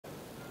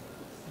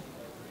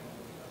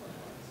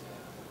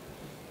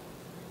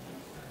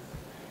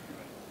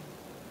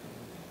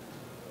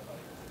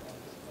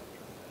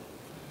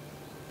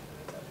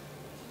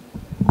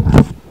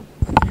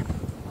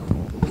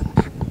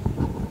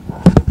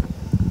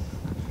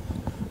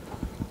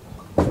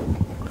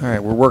All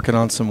right, we're working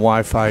on some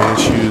Wi-Fi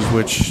issues,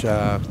 which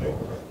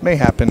may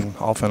happen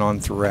off and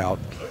on throughout.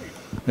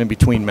 In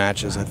between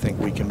matches, I think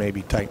we can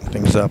maybe tighten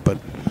things up, but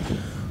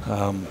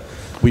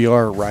we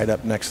are right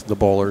up next to the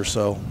bowlers,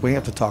 so we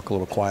have to talk a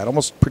little quiet.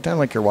 Almost pretend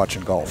like you're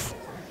watching golf.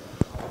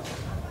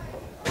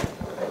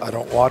 I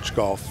don't watch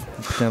golf.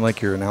 Pretend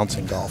like you're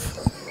announcing golf.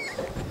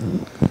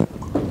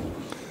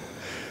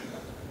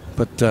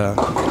 But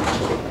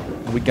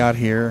we got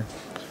here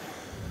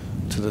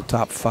to the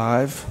top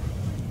 5.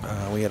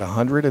 We had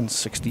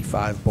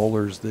 165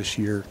 bowlers this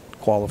year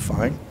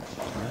qualifying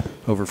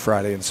over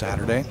Friday and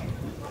Saturday.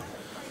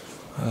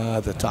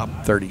 The top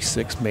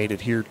 36 made it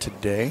here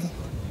today,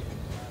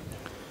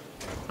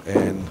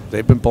 and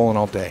they've been bowling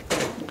all day.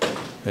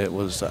 It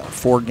was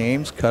 4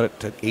 games, cut it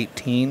to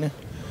 18,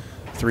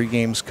 3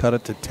 games, cut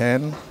it to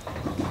 10,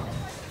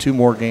 2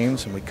 more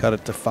games, and we cut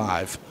it to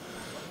 5.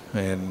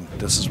 And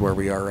this is where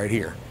we are right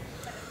here.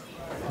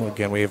 Well,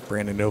 again, we have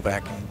Brandon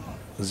Novak and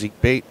Zeke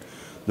Bayt.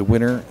 The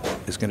winner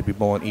is going to be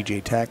bowling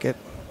E.J. Tackett.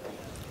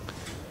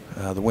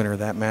 The winner of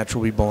that match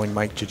will be bowling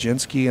Mike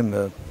Jaginski, and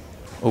the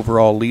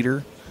overall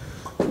leader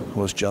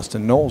was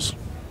Justin Knowles.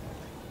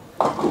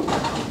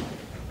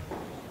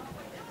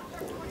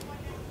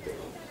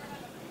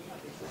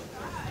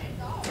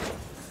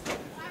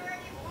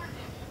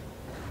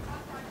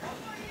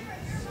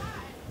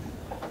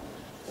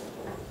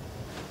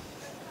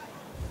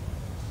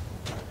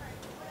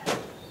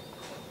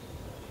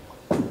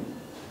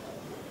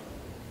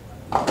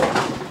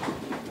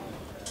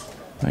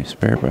 Nice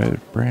spare by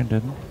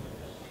Brandon.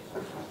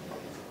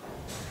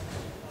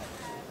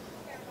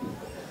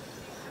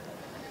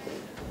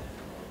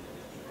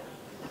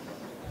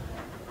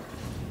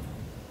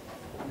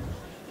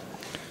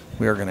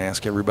 We are going to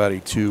ask everybody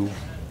to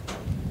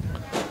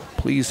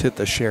please hit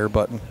the share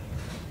button.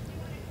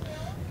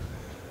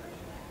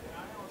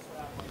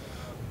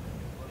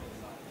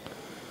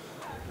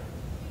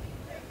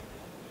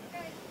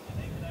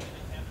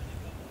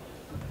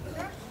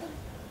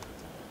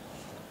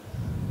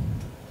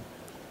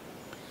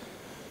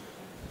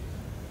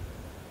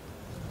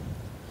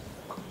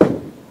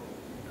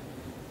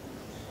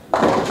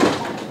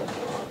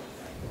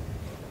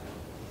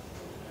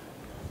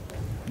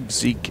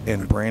 Zeke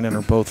and Brandon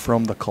are both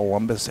from the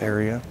Columbus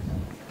area.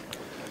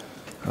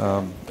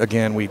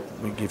 Again, we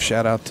give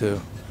shout out to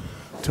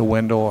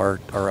Wendell,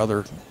 our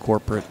other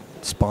corporate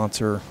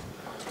sponsor,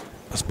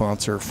 a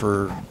sponsor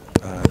for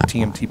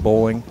TMT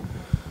Bowling,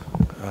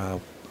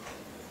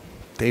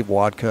 Dave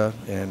Wadka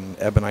and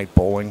Ebonite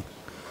Bowling.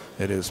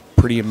 It is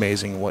pretty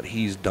amazing what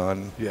he's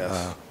done.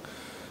 Yes.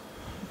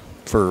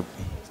 For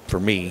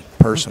me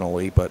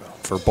personally, but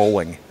for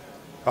bowling.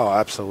 Oh,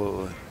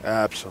 absolutely,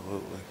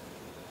 absolutely.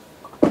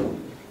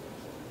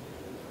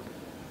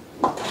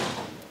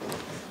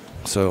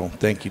 So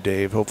thank you,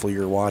 Dave. Hopefully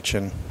you're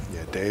watching.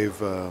 Yeah,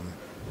 Dave.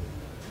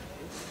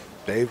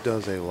 Dave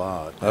does a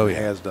lot. Oh, He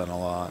yeah. has done a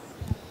lot.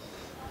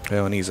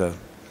 Yeah, and he's a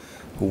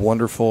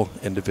wonderful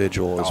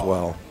individual as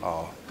well.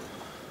 Oh,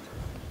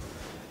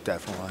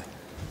 definitely.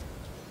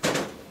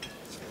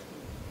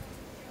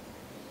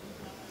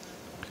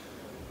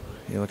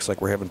 It looks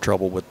like we're having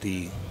trouble with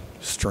the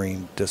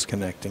stream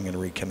disconnecting and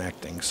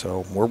reconnecting,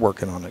 so we're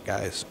working on it,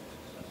 guys.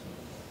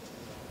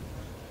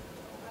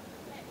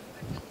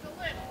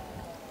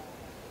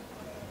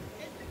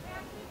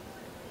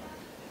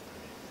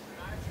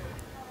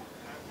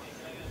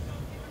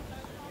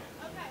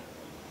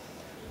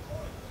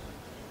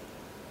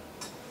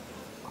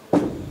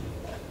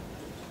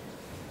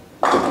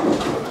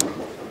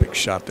 Big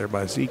shot there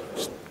by Zeke.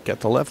 Just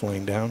got the left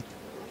lane down.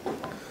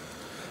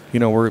 You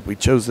know, we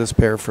chose this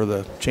pair for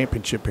the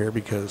championship pair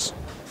because,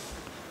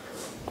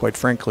 quite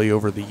frankly,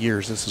 over the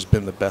years, this has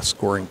been the best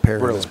scoring pair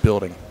in this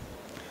building.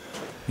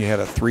 You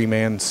had a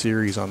 3-man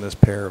series on this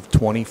pair of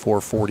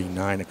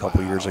 24-49 a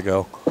couple years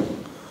ago.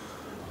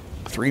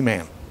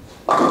 3-man.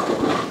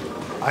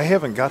 I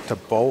haven't got to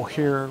bowl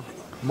here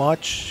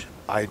much.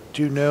 I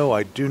do know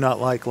I do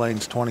not like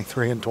lanes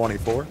 23 and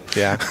 24.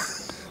 Yeah,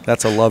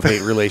 that's a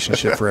love-hate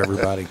relationship for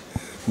everybody.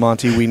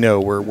 Monty, we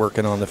know we're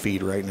working on the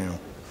feed right now.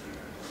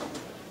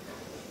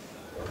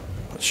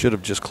 Should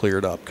have just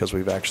cleared up because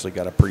we've actually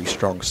got a pretty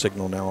strong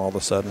signal now all of a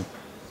sudden.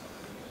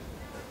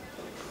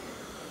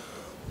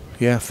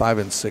 Yeah, 5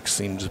 and 6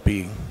 seems to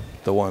be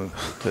the one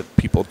that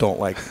people don't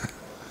like.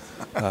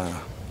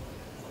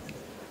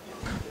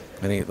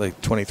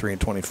 Like 23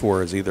 and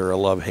 24 is either a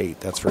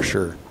love-hate, that's for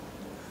sure.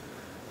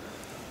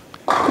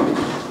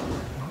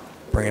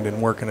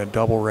 Brandon working a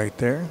double right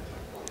there.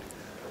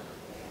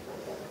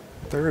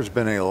 There has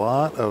been a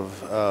lot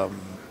of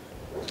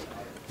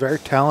very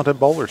talented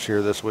bowlers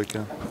here this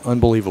weekend.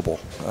 Unbelievable.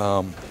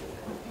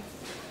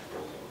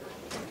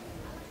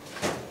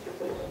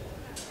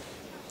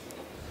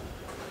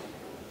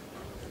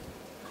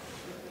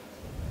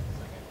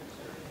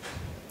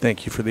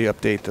 Thank you for the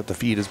update that the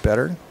feed is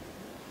better.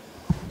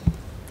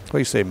 What do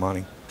you say,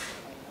 Monty?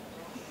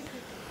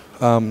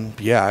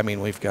 Yeah, I mean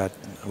we've got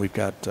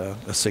a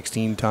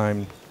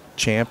 16-time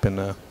champ in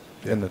the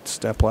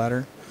step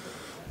ladder.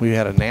 We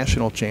had a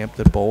national champ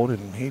that bowled,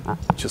 and he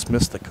just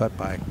missed the cut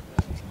by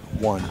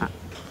 1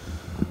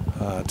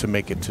 to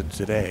make it to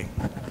today.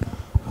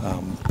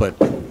 But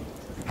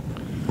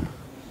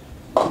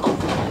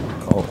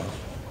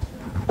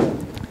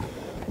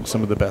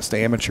some of the best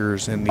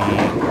amateurs in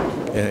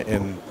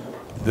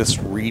this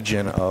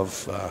region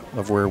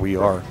of where we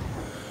are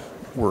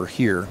were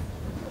here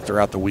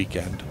throughout the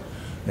weekend,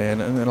 and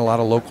then a lot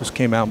of locals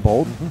came out and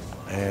bowled,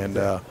 and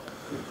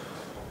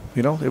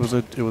you know, it was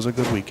a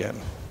good weekend.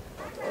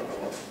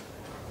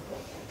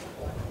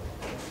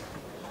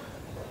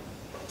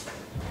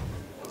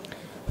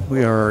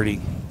 We are already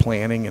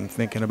planning and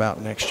thinking about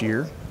next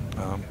year.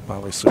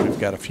 Obviously, we've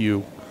got a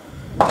few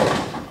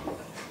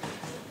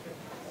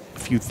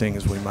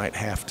things we might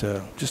have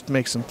to just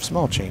make some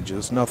small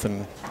changes,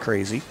 nothing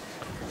crazy.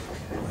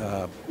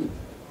 I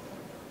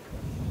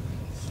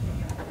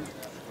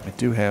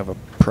do have a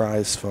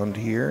prize fund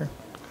here.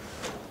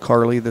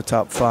 Carly, the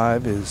top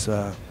 5, is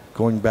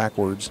going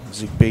backwards.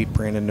 Zeke, Bayt,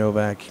 Brandon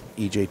Novak,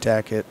 EJ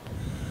Tackett,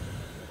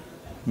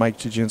 Mike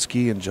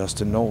Jaginski, and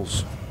Justin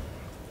Knowles.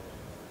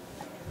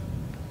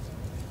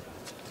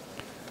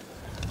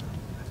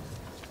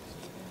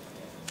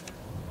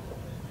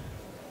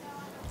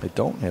 I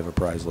don't have a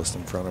prize list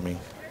in front of me.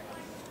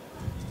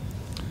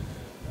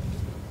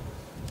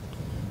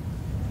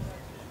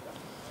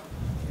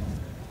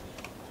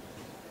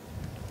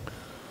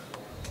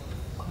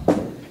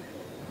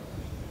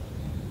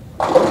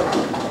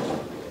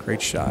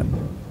 Great shot.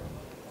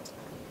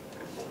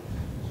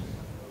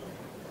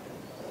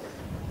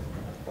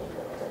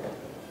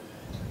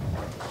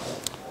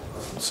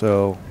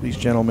 So these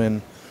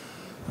gentlemen,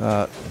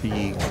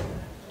 the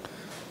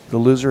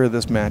loser of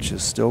this match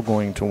is still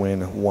going to win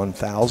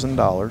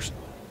 $1,000.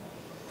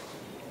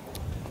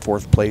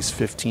 4th place,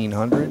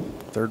 $1,500.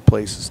 3rd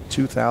place is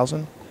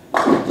 $2,000.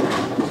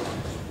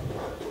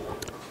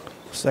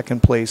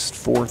 2nd place,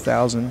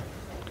 $4,000.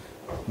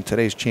 And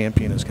today's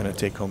champion is going to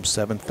take home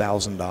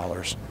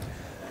 $7,000. Is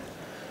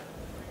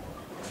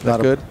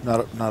that good?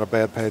 Not a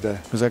bad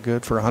payday. Is that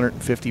good for a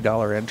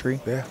 $150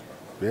 entry?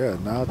 Yeah,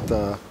 not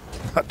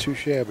too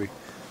shabby.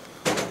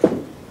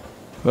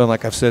 Well,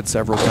 like I've said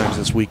several times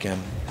this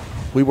weekend,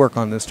 we work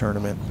on this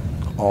tournament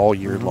all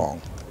year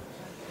long.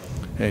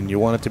 And you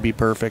want it to be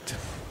perfect.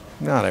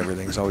 Not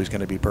everything's always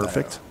going to be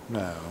perfect.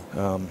 No.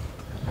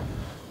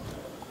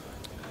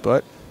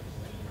 But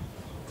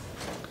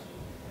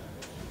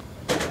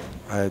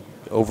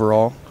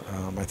overall,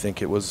 I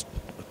think it was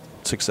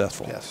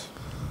successful. Yes.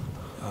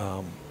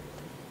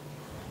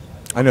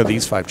 I know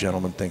these 5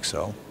 gentlemen think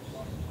so.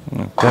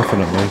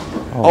 Definitely.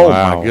 Oh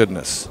wow. My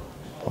goodness.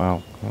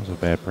 Wow, that was a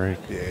bad break.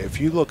 Yeah, if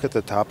you look at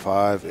the top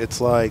 5, it's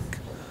like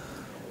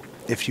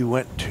if you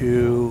went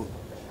to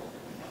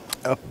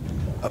a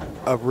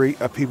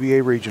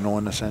PBA regional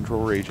in the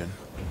Central region.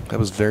 That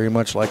was very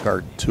much like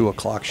our 2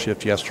 o'clock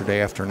shift yesterday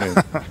afternoon.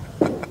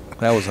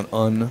 That was an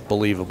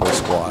unbelievable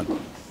squad.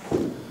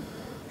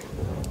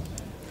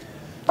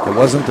 It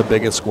wasn't the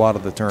biggest squad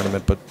of the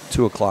tournament, but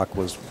 2 o'clock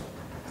was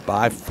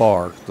by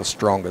far the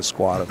strongest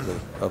squad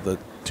of the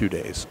 2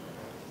 days.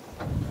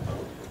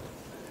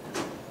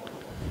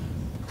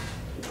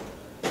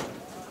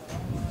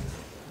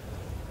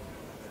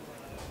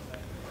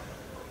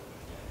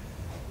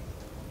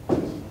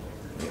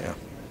 Yeah.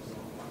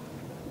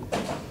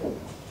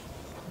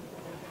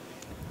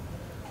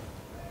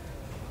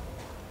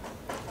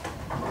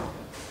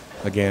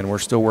 Again, we're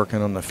still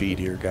working on the feed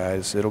here,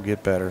 guys. It'll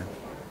get better.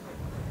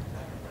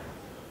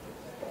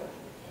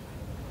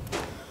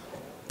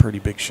 Pretty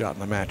big shot in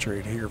the match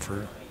right here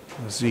for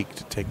Zeke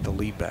to take the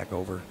lead back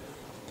over.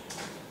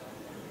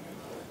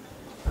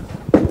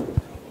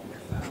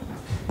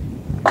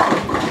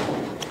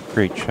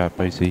 Great shot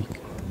by Zeke.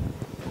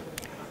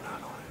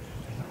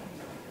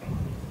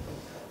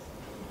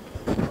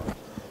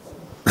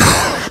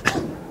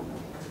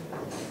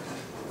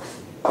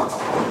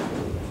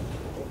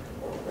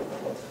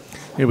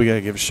 Yeah, we got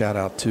to give a shout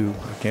out to,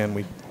 again,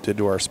 we did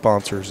to our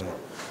sponsors,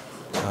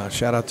 and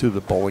shout out to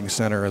the bowling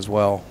center as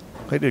well.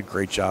 They did a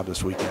great job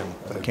this weekend.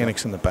 The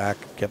mechanics in the back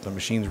kept the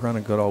machines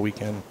running good all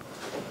weekend.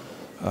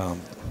 And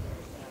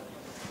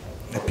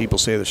people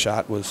say the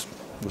shot was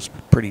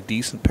pretty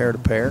decent pair to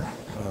pair.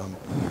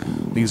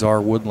 These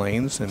are wood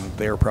lanes, and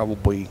they're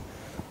probably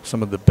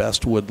some of the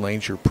best wood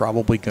lanes you're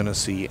probably going to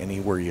see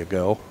anywhere you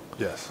go.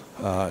 Yes.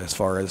 As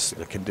far as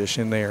the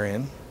condition they're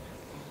in,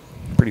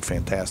 pretty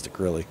fantastic,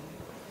 really.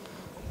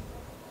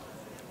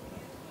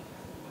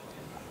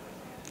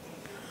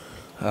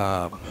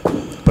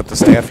 But the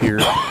staff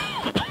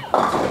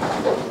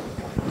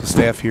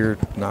here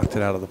knocked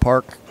it out of the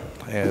park,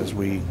 as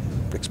we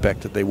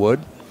expected they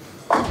would.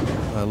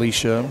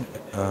 Alicia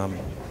kind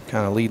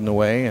of leading the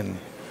way, and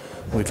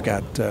we've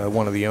got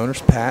one of the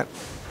owners, Pat,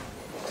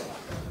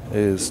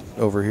 is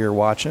over here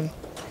watching.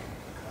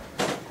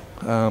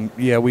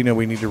 Yeah, we know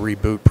we need to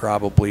reboot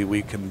probably.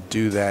 We can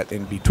do that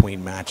in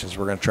between matches.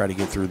 We're going to try to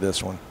get through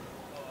this one.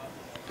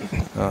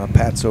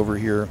 Pat's over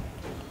here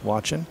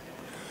watching.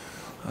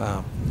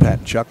 Pat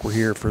and Chuck were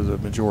here for the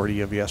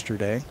majority of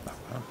yesterday.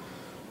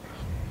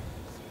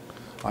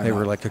 They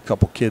were like a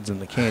couple kids in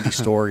the candy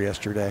store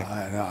yesterday.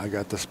 I know. I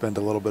got to spend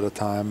a little bit of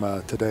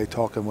time today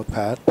talking with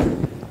Pat.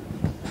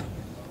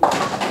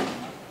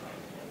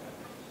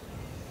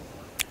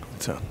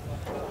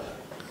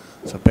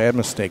 It's a bad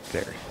mistake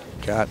there.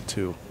 Got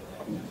to.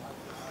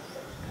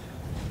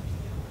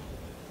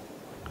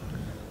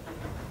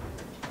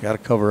 Got to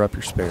cover up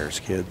your spares,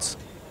 kids.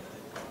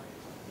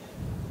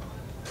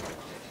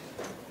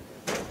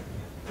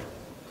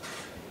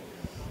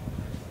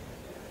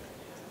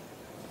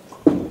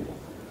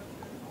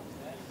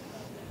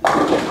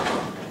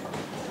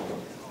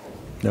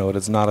 No, it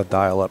is not a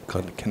dial-up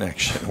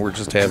connection. We're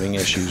just having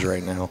issues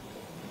right now.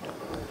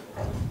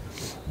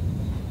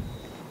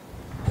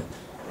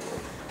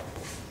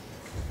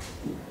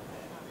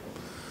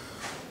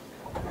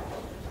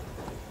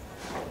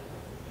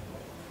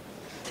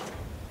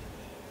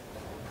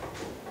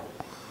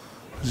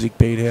 Zeke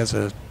Bayt has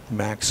a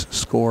max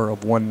score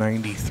of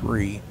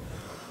 193,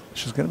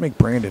 which is going to make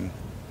Brandon,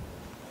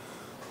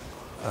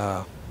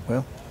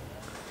 well,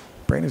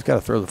 Brandon's got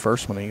to throw the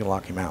first one and you can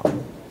lock him out.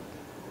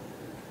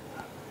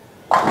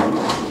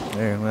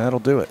 And that'll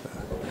do it.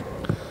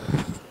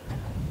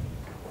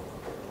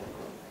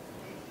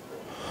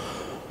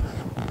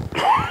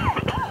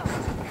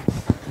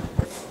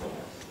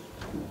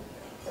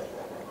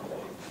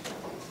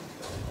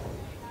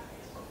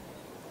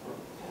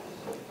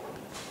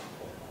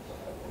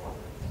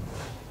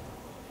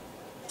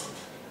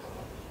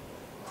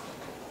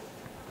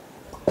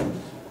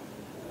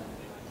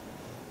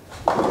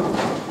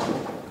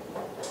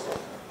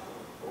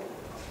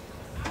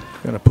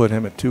 Going to put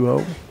him at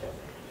 2-0.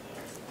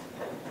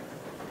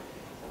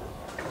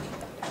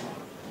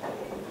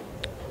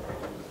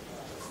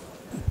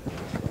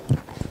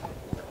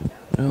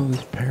 Well,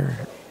 this pair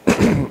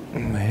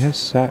has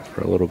sat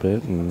for a little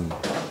bit and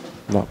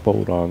not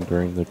bowled on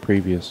during the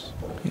previous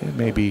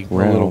Maybe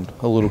round.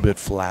 a little bit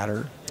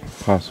flatter.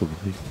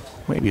 Possibly.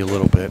 Maybe a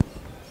little bit.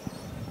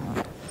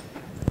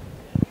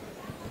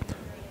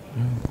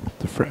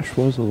 The fresh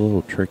was a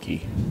little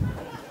tricky.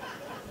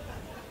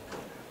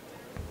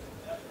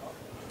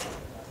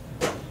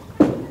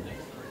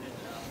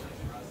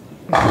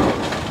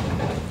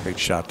 Great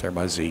shot there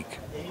by Zeke.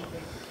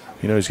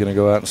 You know he's going to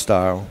go out in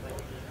style.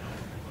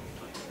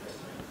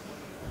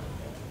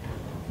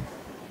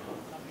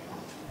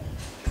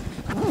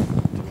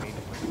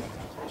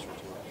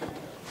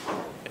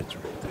 It's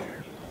right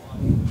there.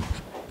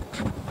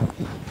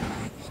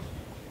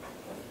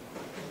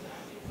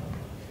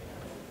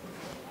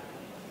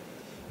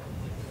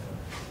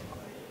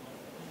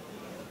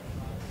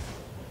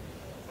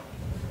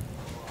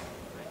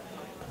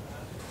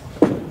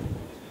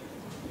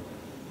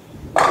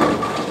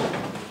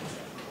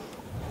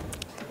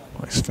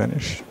 Nice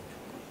finish.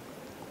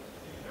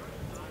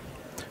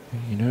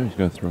 You know he's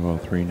going to throw all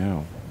three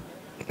now.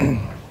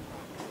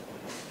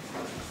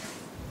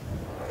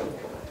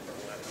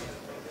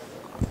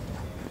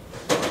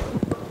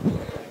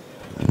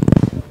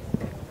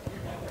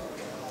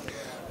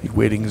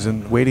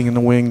 Waiting in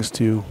the wings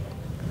to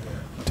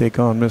take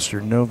on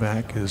Mr.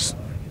 Novak is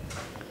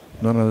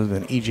none other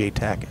than EJ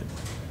Tackett.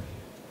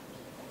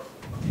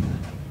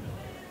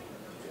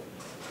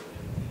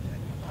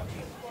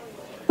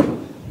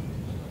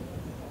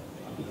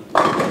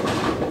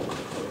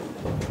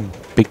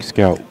 Big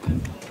scout.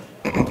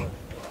 All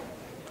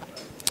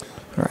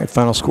right,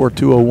 final score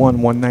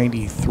 201,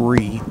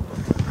 193.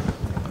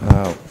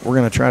 We're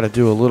going to try to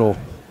do a little.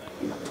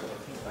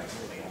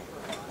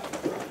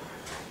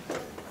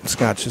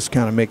 Scott's just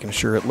kind of making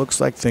sure it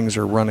looks like things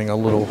are running a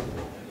little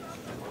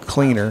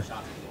cleaner.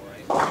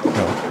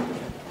 No.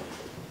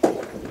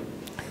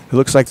 It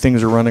looks like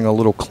things are running a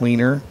little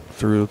cleaner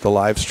through the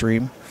live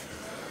stream.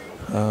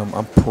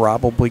 I'm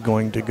probably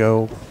going to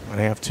go and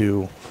have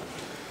to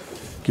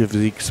give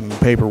Zeke some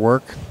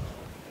paperwork.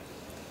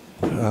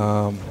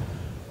 We'll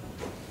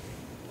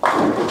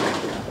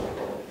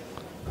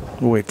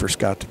wait for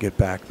Scott to get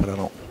back, but I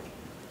don't.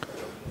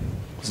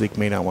 Zeke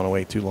may not want to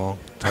wait too long.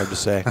 It's hard to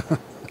say.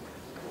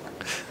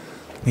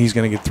 He's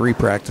going to get 3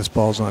 practice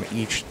balls on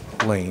each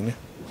lane.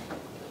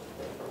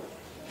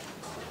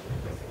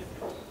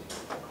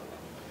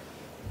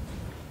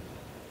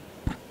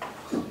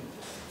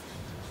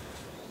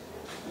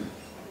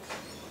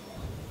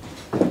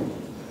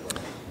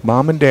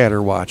 Mom and Dad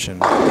are watching.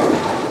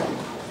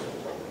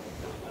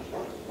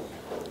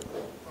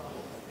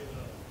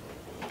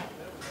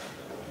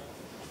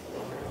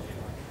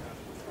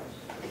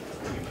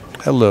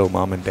 Hello,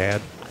 Mom and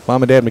Dad.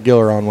 Mom and Dad McGill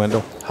are on,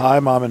 Wendell. Hi,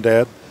 Mom and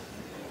Dad.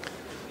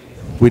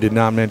 We did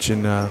not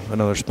mention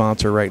another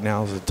sponsor right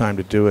now. Is the time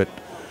to do it.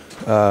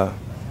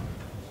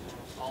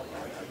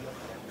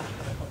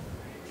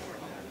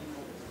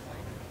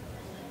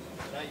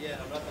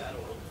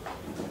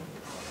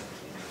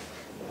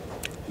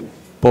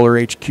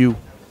 Bowler HQ,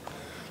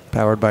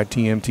 powered by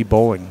TMT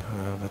Bowling.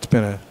 That's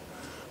been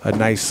a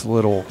nice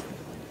little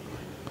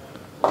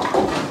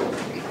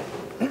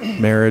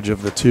marriage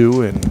of the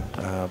two, and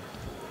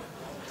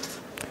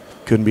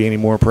couldn't be any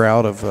more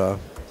proud of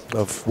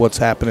of what's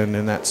happening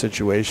in that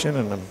situation,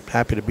 and I'm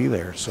happy to be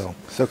there. So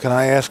can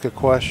I ask a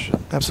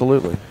question?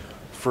 absolutely.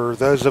 For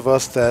those of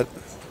us that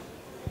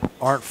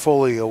aren't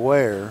fully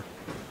aware,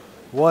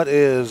 what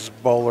is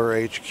Bowler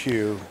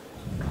HQ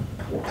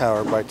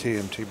powered by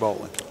TMT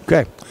Bowling?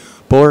 Okay.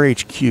 Bowler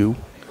HQ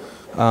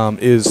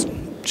is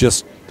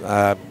just,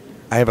 I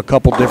have a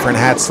couple different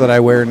hats that I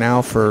wear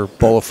now for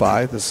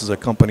Bowlify. This is a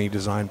company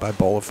designed by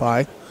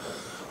Bowlify.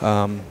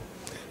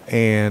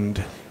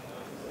 And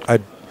I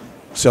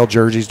sell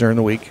jerseys during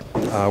the week,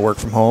 work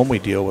from home. We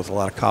deal with a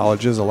lot of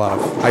colleges, a lot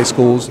of high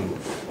schools,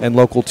 and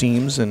local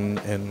teams,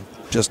 and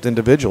just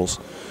individuals.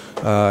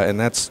 And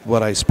that's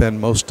what I spend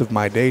most of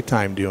my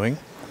daytime doing.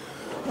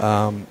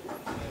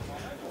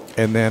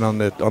 And then on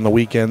the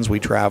weekends, we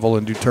travel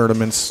and do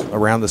tournaments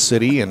around the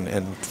city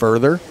and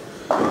further.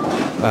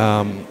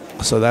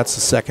 So that's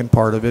the second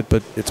part of it,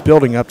 but it's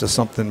building up to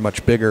something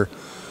much bigger,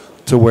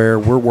 to where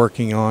we're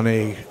working on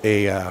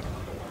a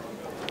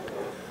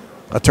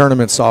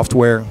tournament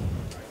software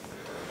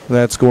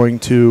that's going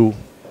to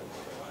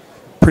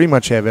pretty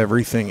much have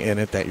everything in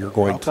it that you're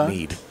going to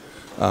need.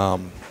 All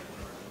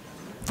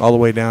the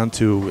way down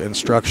to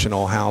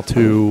instructional, how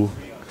to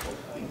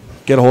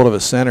get a hold of a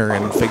center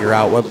and figure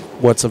out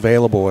what's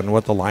available and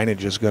what the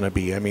lineage is going to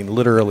be. I mean,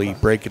 literally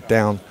break it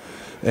down,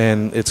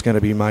 and it's going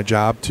to be my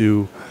job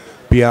to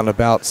be out and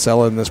about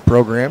selling this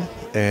program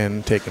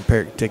and taking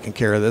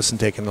care of this and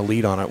taking the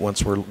lead on it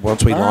once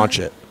we launch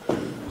it.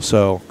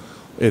 So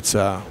it's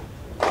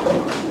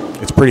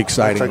pretty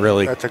exciting,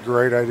 really. That's a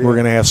great idea. We're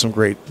going to have some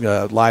great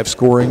live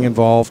scoring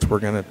involved. People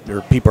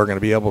are going to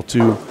be able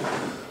to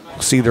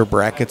see their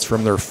brackets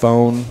from their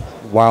phone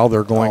while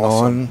they're going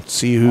on.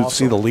 See the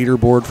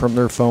leaderboard from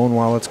their phone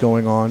while it's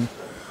going on.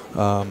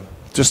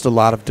 Just a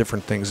lot of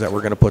different things that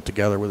we're going to put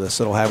together with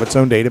this. It'll have its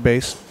own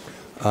database,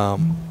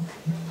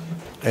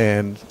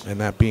 and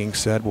that being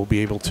said, we'll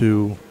be able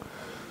to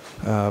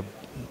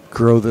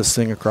grow this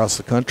thing across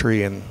the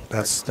country, and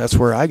that's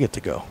where I get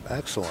to go.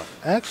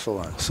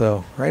 Excellent.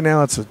 So right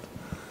now it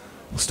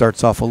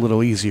starts off a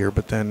little easier,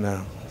 but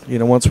then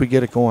once we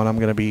get it going, I'm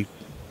going to be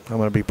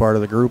part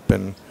of the group,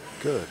 and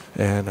good,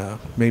 and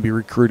maybe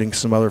recruiting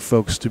some other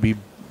folks to be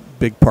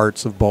big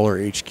parts of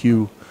Bowler HQ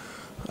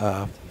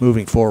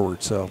moving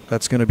forward. So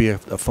that's going to be a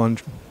fun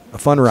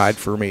ride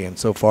for me. And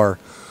so far,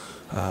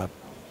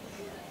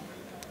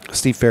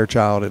 Steve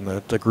Fairchild and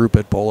the group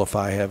at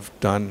Bowlify have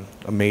done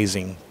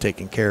amazing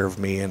taking care of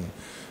me and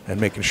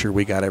making sure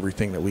we got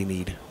everything that we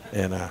need.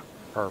 And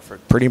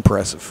perfect, pretty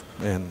impressive.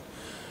 And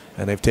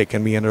they've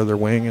taken me under their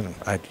wing, and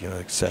like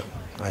I said,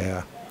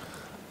 I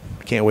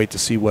can't wait to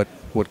see what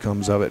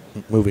comes of it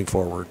moving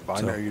forward.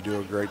 I know you do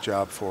a great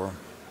job for them.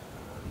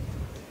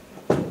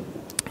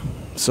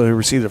 So he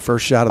received the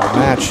first shot of the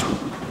match.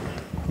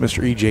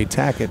 Mr. E.J.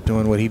 Tackett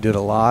doing what he did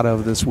a lot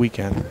of this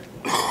weekend.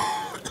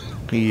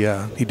 He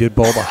did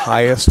bowl the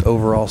highest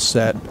overall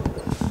set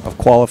of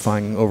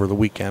qualifying over the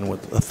weekend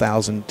with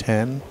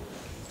 1,010.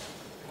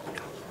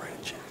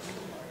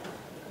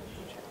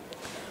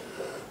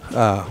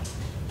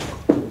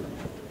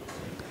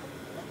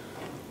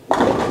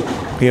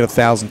 He had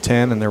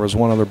 1,010, and there was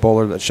one other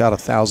bowler that shot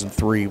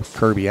 1,003 with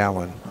Kirby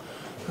Allen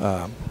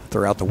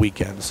throughout the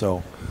weekend.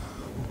 So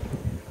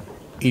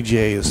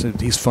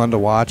EJ he's fun to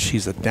watch.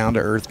 He's a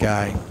down-to-earth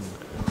guy.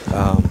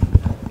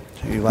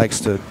 He likes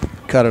to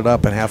cut it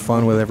up and have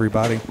fun with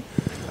everybody.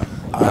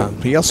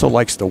 He also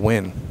likes to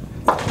win.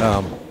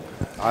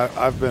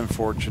 I've been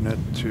fortunate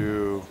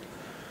to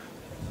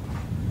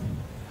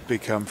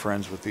become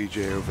friends with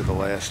EJ over the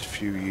last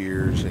few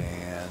years,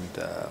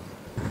 and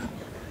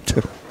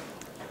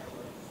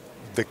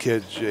the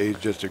kid, he's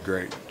just a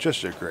great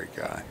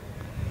guy.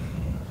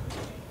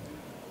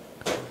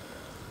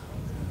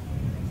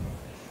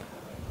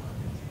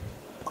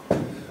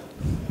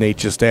 Nate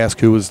just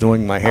asked who was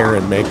doing my hair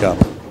and makeup.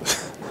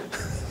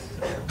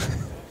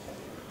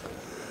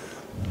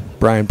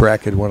 Brian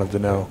Brackett wanted to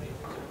know.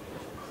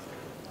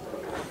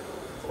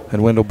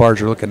 And Wendell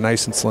Barger looking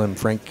nice and slim.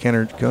 Frank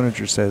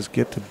Koninger says,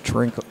 get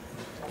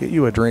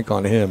you a drink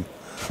on him.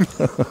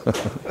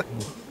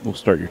 We'll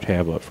start your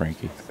tab up,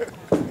 Frankie.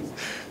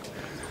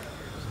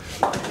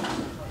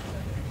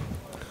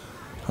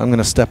 I'm going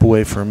to step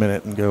away for a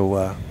minute and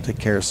go take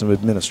care of some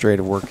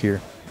administrative work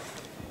here.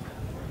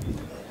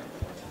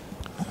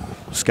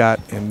 Scott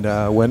and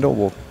Wendell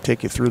will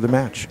take you through the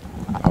match.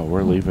 Oh,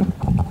 we're leaving.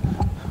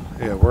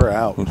 Yeah, we're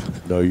out.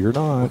 No, you're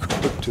not.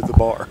 To the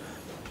bar.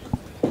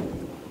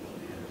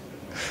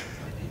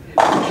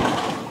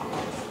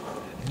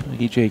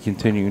 EJ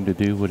continuing to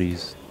do what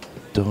he's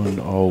done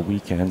all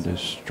weekend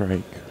is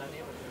strike.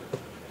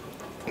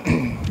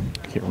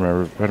 Can't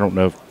remember. I don't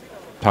know if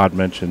Todd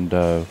mentioned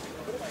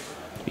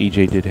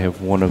EJ did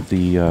have one of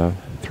the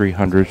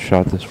 300s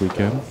shot this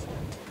weekend.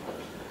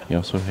 He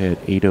also had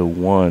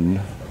 801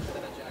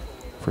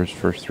 for his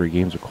first 3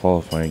 games of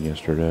qualifying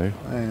yesterday.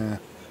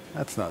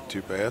 That's not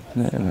too bad.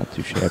 Nah, not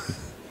too shabby.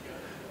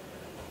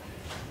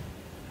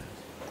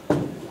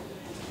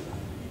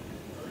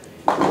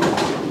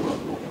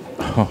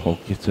 Oh,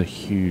 gets a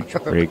huge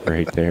break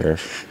right there.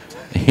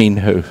 He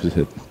knows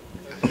it.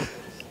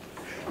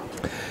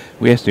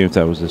 We asked him if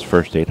that was his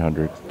first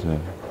 800.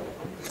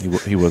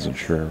 He wasn't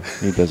sure.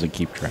 He doesn't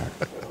keep track.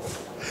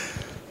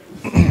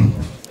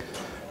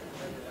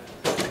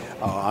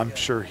 I'm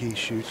sure he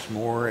shoots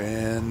more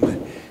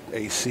in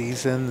a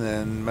season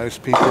than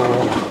most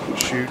people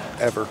shoot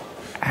ever.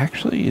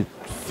 Actually, it's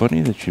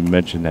funny that you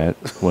mentioned that,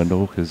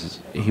 Wendell, because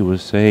he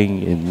was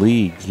saying in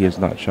league he has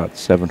not shot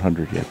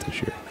 700 yet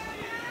this year.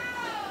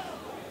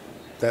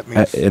 That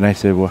means. And I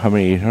said, well, how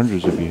many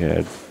 800s have you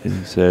had? And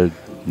he said,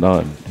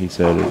 none. He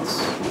said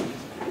it's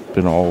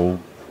been all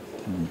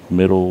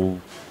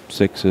middle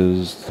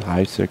sixes,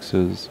 high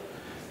sixes.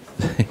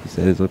 He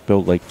said it's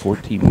built like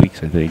 14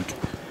 weeks, I think.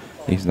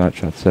 He's not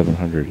shot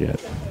 700 yet.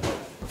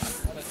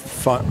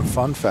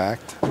 Fun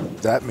fact,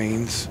 that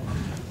means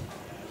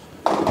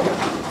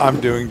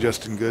I'm doing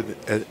just as good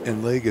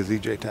in league as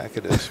EJ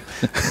Tackett is.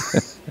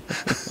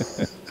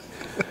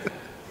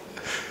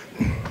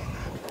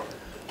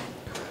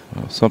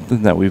 Well,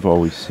 something that we've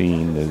always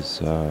seen is,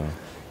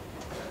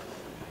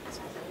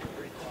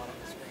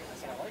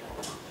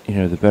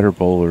 the better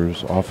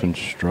bowlers often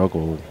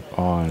struggle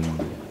on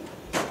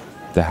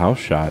the house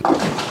shot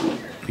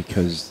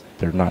because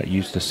they're not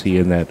used to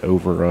seeing that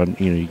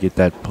over-under. You get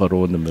that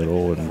puddle in the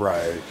middle and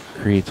Right.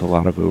 creates a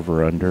lot of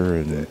over-under,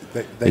 and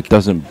They it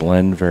doesn't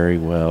blend very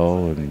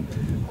well. And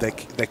They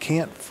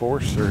can't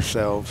force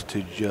themselves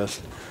to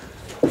just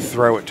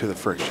throw it to the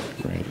friction.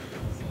 right.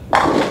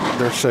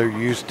 They're so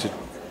used to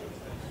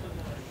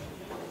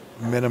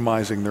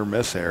minimizing their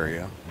miss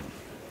area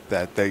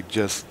that they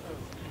just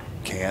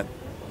can't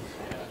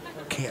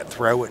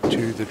throw it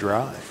to the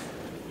drive.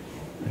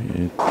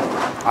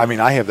 I mean,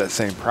 I have that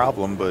same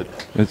problem, but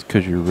It's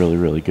because you're really,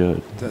 really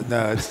good.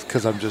 no, it's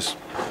because I'm just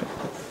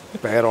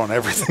bad on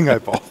everything I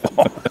bowl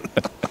on.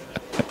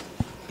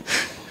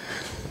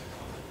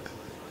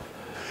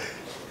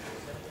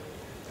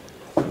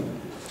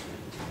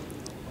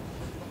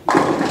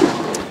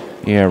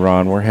 Yeah,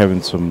 Ron, we're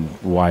having some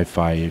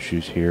Wi-Fi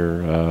issues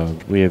here.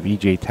 We have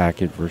EJ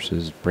Tackett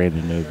versus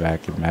Brandon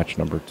Novak in match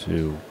number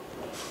 2.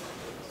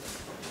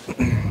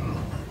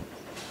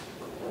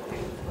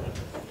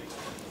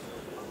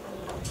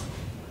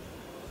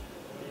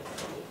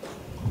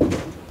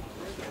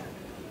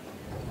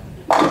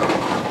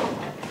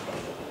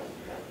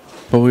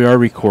 But we are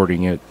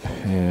recording it,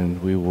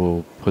 and we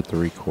will put the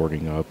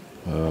recording up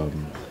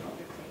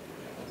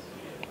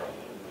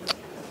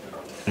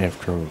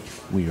after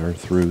we are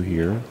through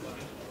here.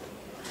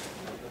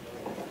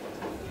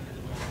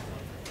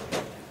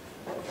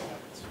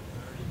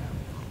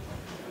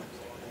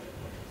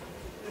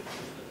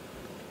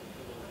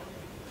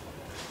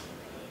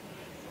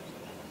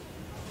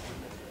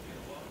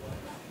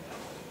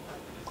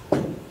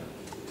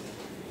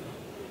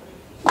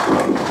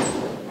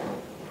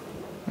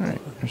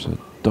 There's a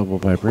double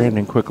by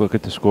Brandon. Quick look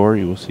at the score.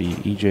 You will see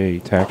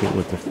EJ Tackett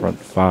with the front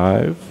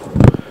 5.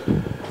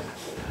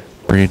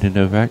 Brandon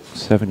Novak,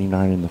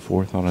 79 in the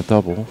 4th on a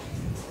double.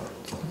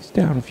 He's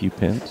down a few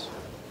pins.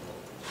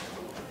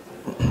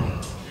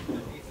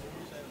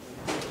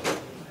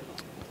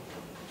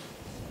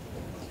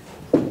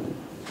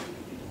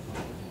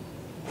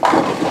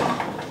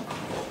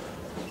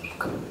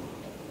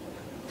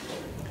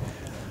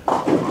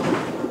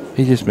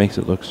 He just makes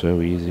it look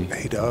so easy.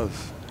 He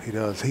does. He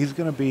does. He's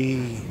gonna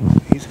be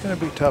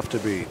tough to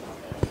beat.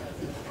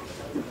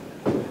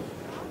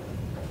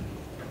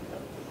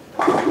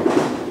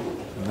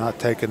 Not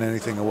taking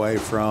anything away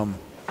from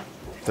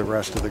the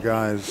rest of the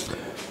guys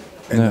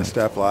in the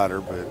step ladder,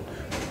 but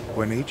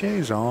when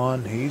EJ's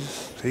on,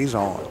 he's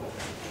on.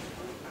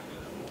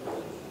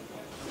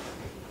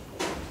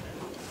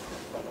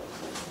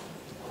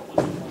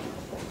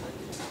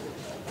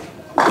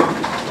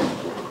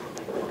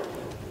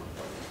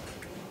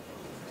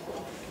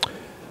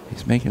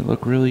 He's making it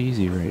look really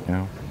easy right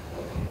now.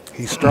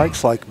 He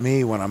strikes like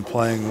me when I'm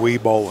playing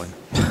Wii bowling.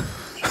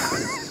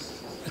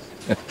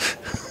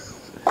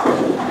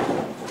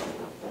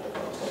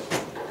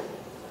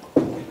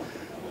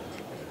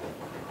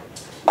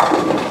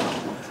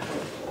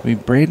 I mean,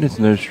 Brandon's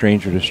no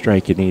stranger to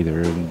striking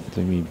either. And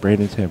I mean,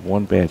 Brandon's had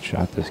one bad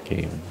shot this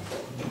game,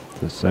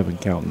 the 7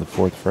 count in the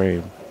 4th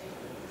frame,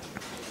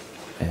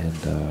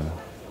 and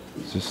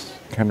he's just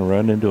kind of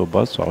run into a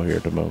buzzsaw here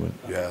at the moment.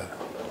 Yeah.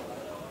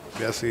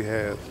 Yes, he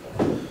has.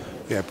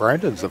 Yeah,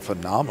 Brandon's a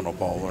phenomenal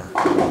bowler.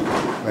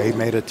 He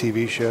made a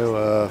TV show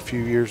a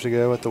few years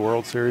ago at the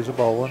World Series of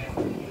Bowling.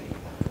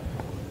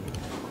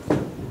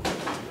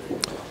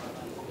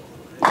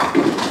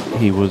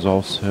 He was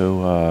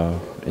also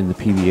in the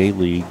PBA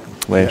League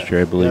last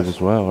year, I believe,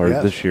 as well, or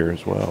this year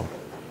as well.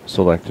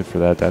 Selected for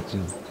that.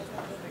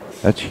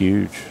 That's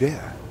huge.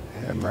 Yeah.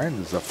 Yeah,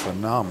 Brandon's a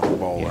phenomenal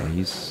bowler.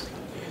 Yeah,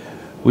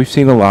 we've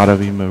seen a lot of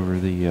him over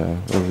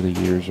the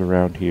years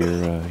around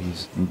here.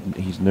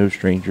 He's no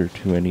stranger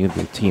to any of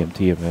the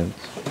TMT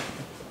events.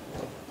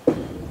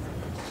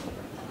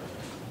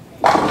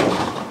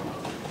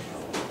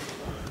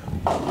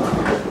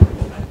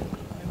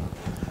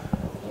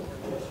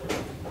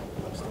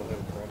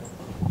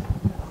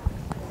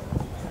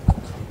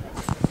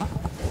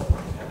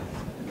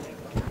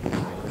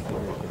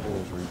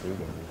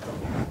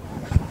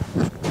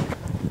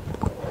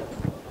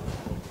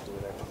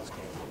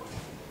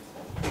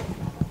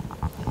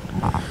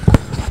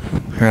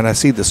 And I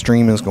see the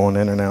stream is going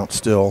in and out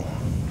still.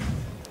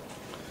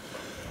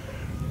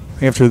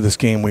 After this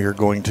game, we are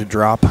going to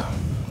drop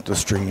the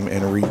stream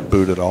and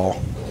reboot it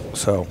all.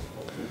 So.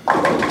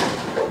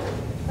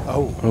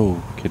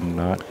 Oh,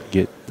 cannot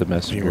get the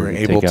messenger. You were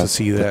able to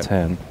see that.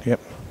 10. Yep.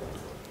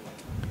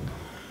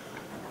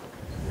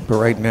 But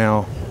right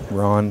now,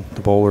 Ron,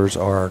 the bowlers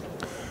are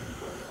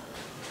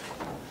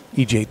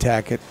EJ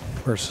Tackett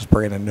versus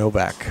Brandon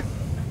Novak.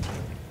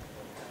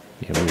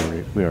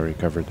 Yeah, we already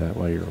covered that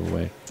while you were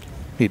away.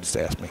 He just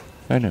asked me.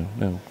 I know.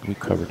 No, we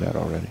covered that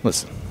already.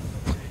 Listen.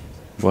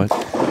 What?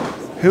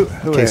 Who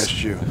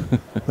asked you?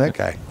 That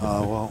guy.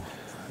 Well,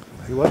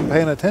 he wasn't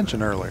paying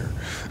attention earlier.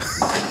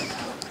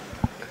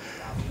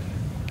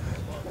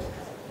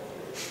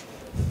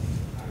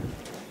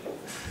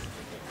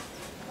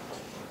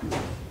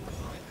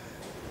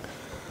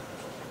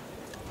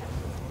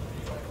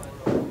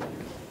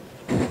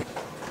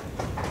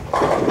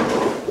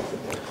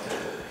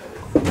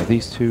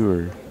 These two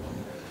are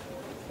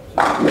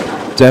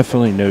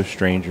definitely no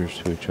strangers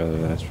to each other,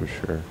 that's for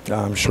sure.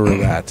 I'm sure of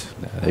that.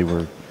 They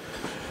were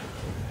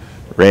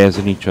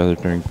razzing each other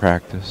during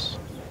practice.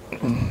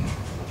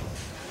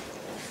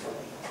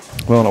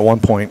 Well, and at one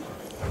point,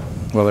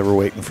 while they were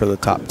waiting for the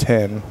top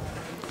 10,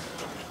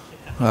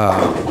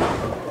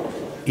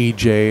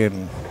 EJ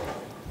and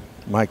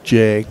Mike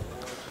J,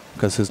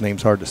 because his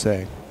name's hard to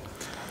say.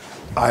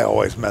 I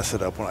always mess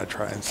it up when I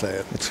try and say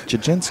it. It's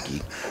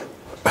Jaginski.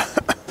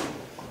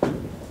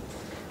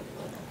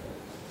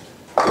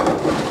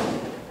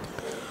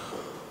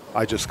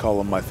 I just call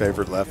him my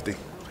favorite lefty.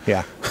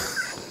 Yeah.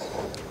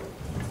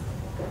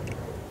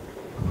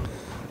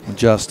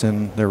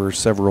 Justin, there were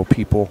several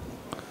people.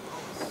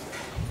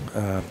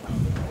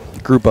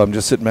 Group of them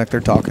just sitting back there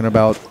talking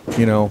about,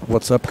 you know,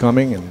 what's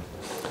upcoming, and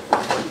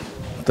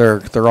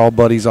they're all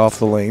buddies off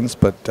the lanes,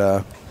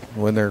 but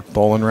when they're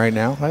bowling right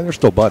now, they're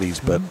still buddies,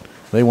 but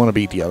they want to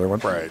beat the other one.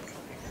 Right.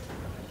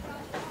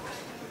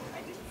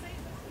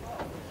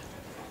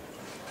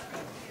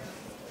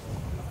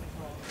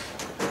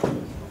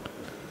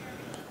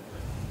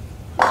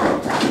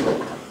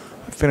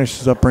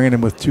 Finishes up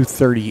Brandon with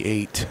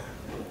 238.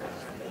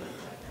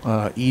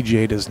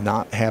 EJ does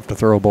not have to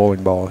throw a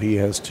bowling ball. He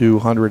has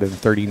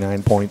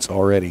 239 points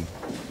already.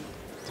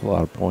 It's a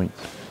lot of points.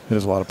 It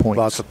is a lot of points.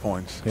 Lots of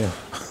points. Yeah.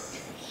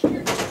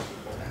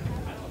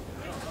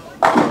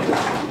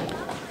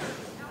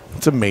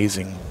 It's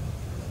amazing.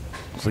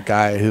 It's a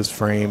guy his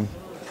frame.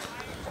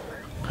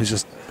 He's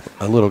just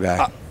a little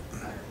guy.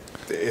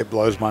 It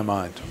blows my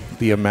mind.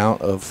 The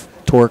amount of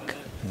torque,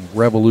 and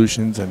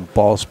revolutions, and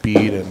ball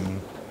speed, and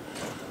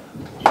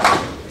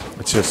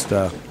it's just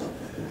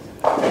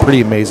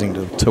pretty amazing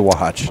to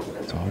watch.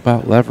 It's all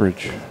about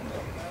leverage.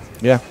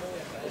 Yeah.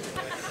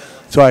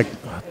 So I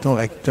don't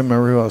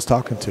remember who I was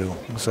talking to.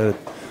 I said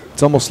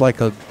it's almost like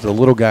the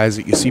little guys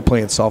that you see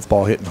playing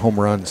softball hitting home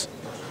runs.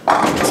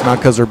 It's not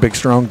because they're big,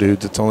 strong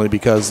dudes. It's only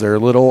because they're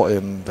little,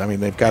 and I mean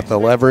they've got the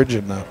leverage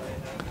and the.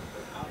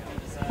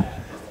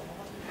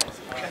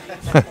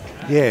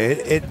 Yeah,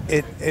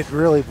 it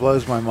really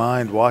blows my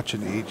mind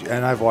watching EJ,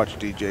 and I've watched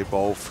EJ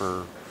bowl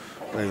for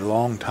a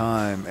long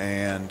time,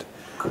 and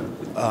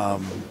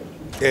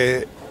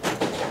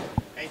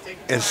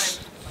as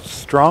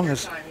strong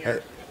as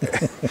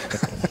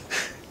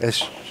as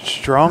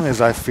strong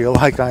as I feel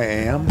like I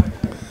am,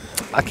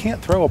 I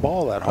can't throw a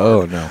ball that hard.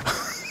 Oh no,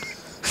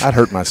 I'd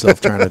hurt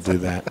myself trying to do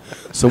that.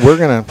 So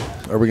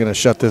are we gonna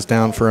shut this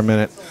down for a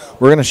minute?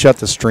 We're gonna shut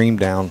the stream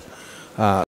down.